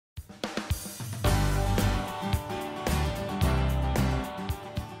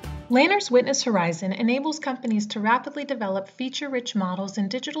Lanner's Witness Horizon enables companies to rapidly develop feature-rich models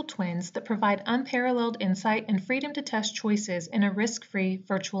and digital twins that provide unparalleled insight and freedom to test choices in a risk-free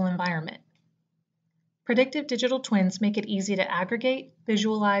virtual environment. Predictive digital twins make it easy to aggregate,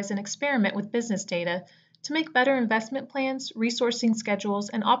 visualize, and experiment with business data to make better investment plans, resourcing schedules,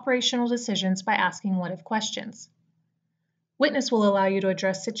 and operational decisions by asking what-if questions. Witness will allow you to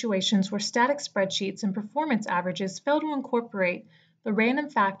address situations where static spreadsheets and performance averages fail to incorporate the random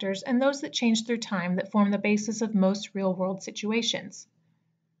factors and those that change through time that form the basis of most real-world situations.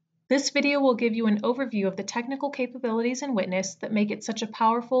 This video will give you an overview of the technical capabilities in Witness that make it such a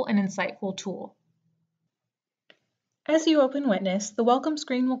powerful and insightful tool. As you open Witness, the welcome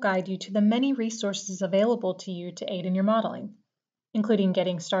screen will guide you to the many resources available to you to aid in your modeling, including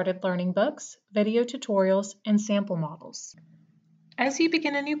Getting Started Learning books, video tutorials, and sample models. As you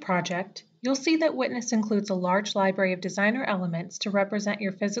begin a new project, you'll see that Witness includes a large library of designer elements to represent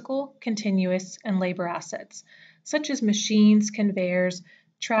your physical, continuous, and labor assets, such as machines, conveyors,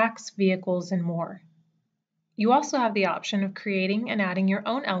 tracks, vehicles, and more. You also have the option of creating and adding your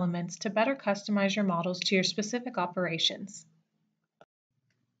own elements to better customize your models to your specific operations.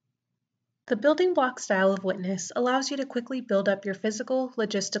 The building block style of Witness allows you to quickly build up your physical,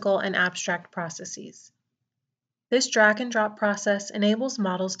 logistical, and abstract processes. This drag and drop process enables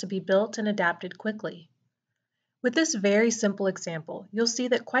models to be built and adapted quickly. With this very simple example, you'll see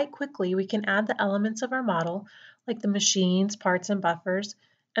that quite quickly we can add the elements of our model, like the machines, parts, and buffers,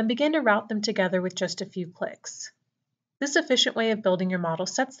 and begin to route them together with just a few clicks. This efficient way of building your model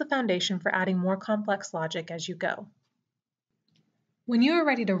sets the foundation for adding more complex logic as you go. When you are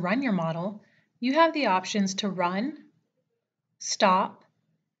ready to run your model, you have the options to run, stop,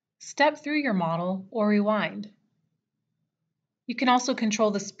 step through your model, or rewind. You can also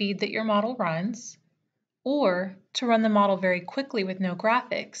control the speed that your model runs, or to run the model very quickly with no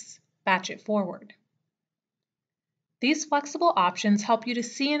graphics, batch it forward. These flexible options help you to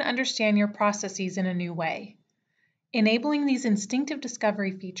see and understand your processes in a new way. Enabling these instinctive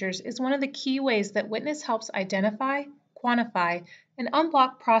discovery features is one of the key ways that Witness helps identify, quantify, and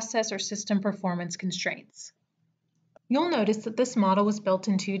unblock process or system performance constraints. You'll notice that this model was built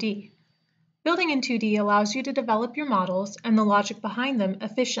in 2D. Building in 2D allows you to develop your models and the logic behind them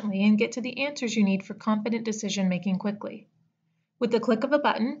efficiently and get to the answers you need for confident decision-making quickly. With the click of a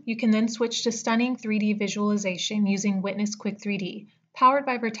button, you can then switch to stunning 3D visualization using Witness Quick 3D, powered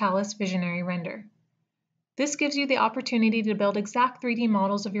by Vertalis Visionary Render. This gives you the opportunity to build exact 3D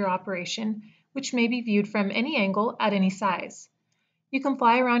models of your operation, which may be viewed from any angle at any size. You can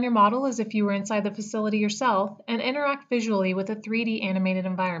fly around your model as if you were inside the facility yourself and interact visually with a 3D animated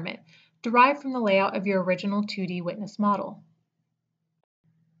environment, derived from the layout of your original 2D Witness model.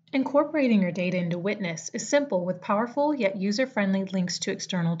 Incorporating your data into Witness is simple with powerful yet user-friendly links to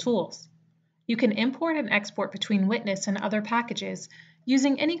external tools. You can import and export between Witness and other packages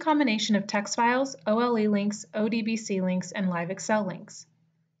using any combination of text files, OLE links, ODBC links, and live Excel links.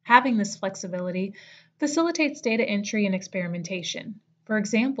 Having this flexibility facilitates data entry and experimentation. For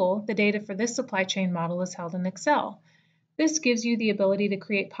example, the data for this supply chain model is held in Excel. This gives you the ability to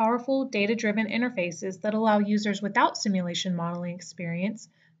create powerful, data-driven interfaces that allow users without simulation modeling experience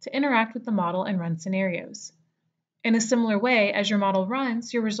to interact with the model and run scenarios. In a similar way, as your model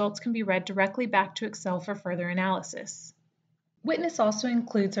runs, your results can be read directly back to Excel for further analysis. Witness also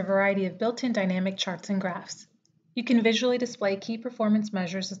includes a variety of built-in dynamic charts and graphs. You can visually display key performance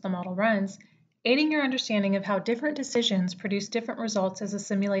measures as the model runs, aiding your understanding of how different decisions produce different results as the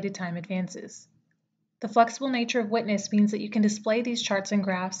simulated time advances. The flexible nature of Witness means that you can display these charts and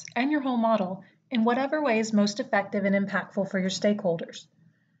graphs and your whole model in whatever way is most effective and impactful for your stakeholders.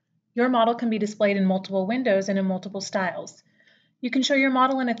 Your model can be displayed in multiple windows and in multiple styles. You can show your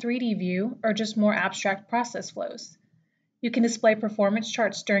model in a 3D view or just more abstract process flows. You can display performance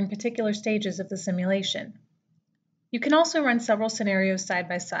charts during particular stages of the simulation. You can also run several scenarios side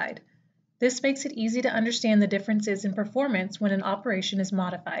by side. This makes it easy to understand the differences in performance when an operation is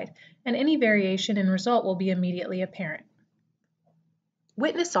modified, and any variation in result will be immediately apparent.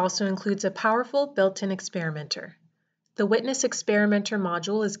 Witness also includes a powerful built-in experimenter. The Witness Experimenter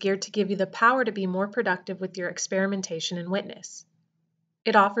module is geared to give you the power to be more productive with your experimentation in Witness.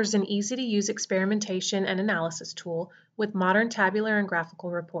 It offers an easy-to-use experimentation and analysis tool with modern tabular and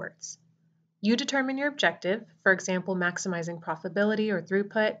graphical reports. You determine your objective, for example, maximizing profitability or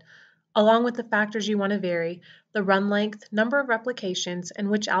throughput, along with the factors you want to vary, the run length, number of replications, and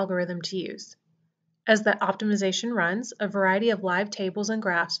which algorithm to use. As the optimization runs, a variety of live tables and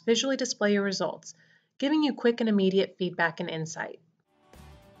graphs visually display your results, giving you quick and immediate feedback and insight.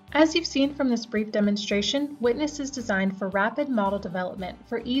 As you've seen from this brief demonstration, Witness is designed for rapid model development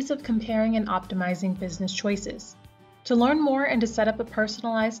for ease of comparing and optimizing business choices. To learn more and to set up a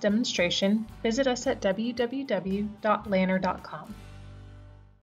personalized demonstration, visit us at www.lanner.com.